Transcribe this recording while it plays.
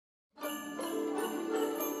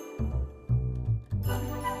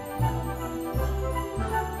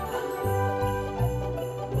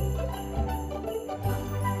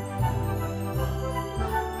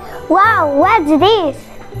Wow, what's this?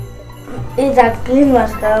 It's a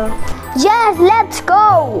Christmas carol. Yes, let's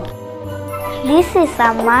go! This is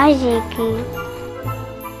a magic key.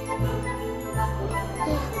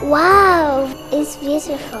 Wow, it's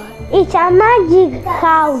beautiful. It's a magic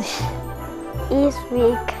house. It's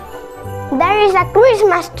big. There is a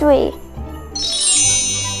Christmas tree.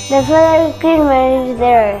 The Father Christmas is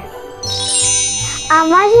there. A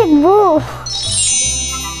magic book.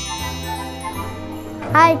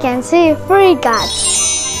 I can see 3 cats.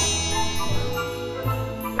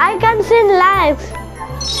 I can see lights.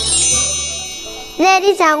 There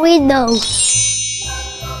is a window.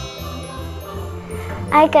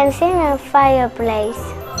 I can see a fireplace.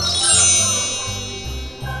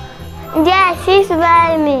 Yes, it's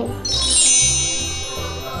by me.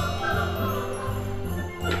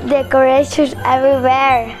 Decorations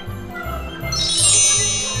everywhere.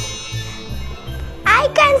 I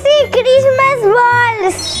can see Christmas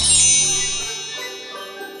balls.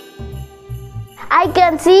 I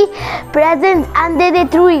can see presents under the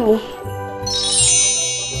tree.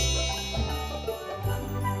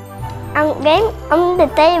 Again on the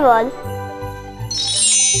table.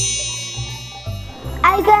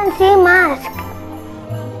 I can see mask.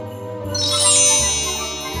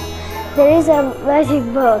 There is a magic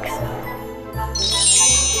box.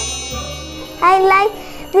 I like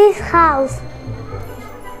this house.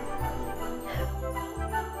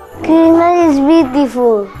 Christmas is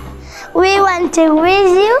beautiful. We want to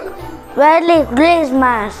wish you Merry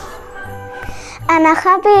Christmas and a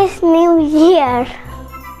Happy New Year.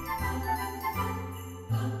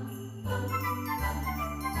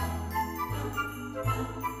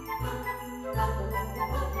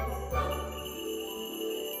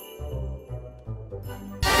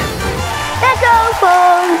 That's all,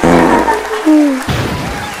 folks.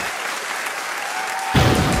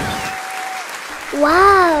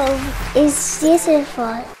 Wow, it's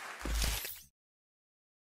beautiful.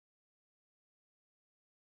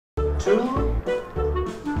 2.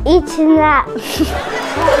 It's not.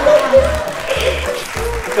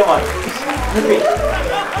 Come on. Repeat.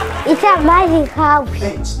 It's a magic house. 8.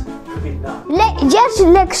 Repeat now.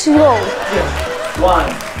 Let's go. Yes. 1.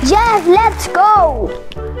 Yes, let's go.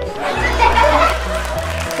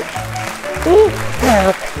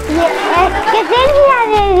 ¿Qué tenía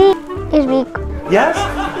de es big? Yes?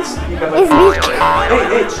 It's big. Hey,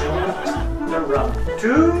 H. Turn around. 2.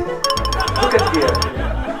 Look at here.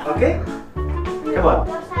 Okay? Come on.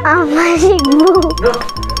 A magic book. No.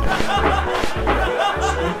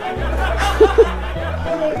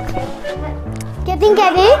 ¿Qué tiene que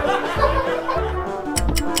ver?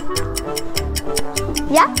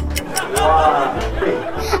 ¿Ya? 1, 3.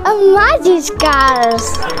 A magic cars.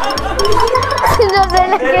 No sé lo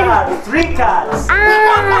There que. are 3 cats. Ah.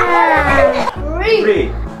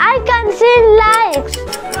 3. I can see lights.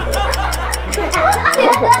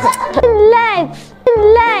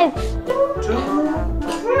 Lights. 2.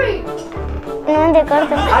 No te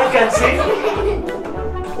corto. I can see.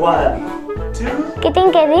 1, 2. ¿Qué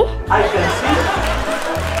tiene que ver? I can see.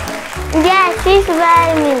 Yes, it's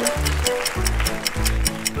by me.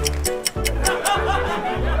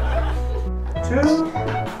 2.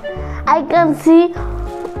 I can see.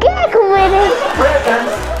 ¿Qué? ¿Cómo eres?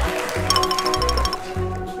 Presents.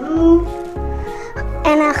 2.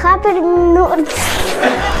 And a happy new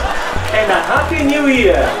And a Happy New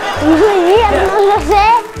Year. Year, no lo sé.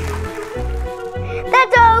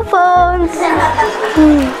 That's all, phones.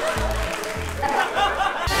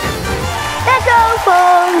 That's all,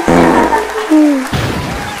 phones.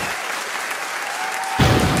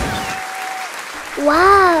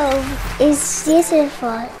 Wow, it's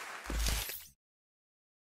beautiful.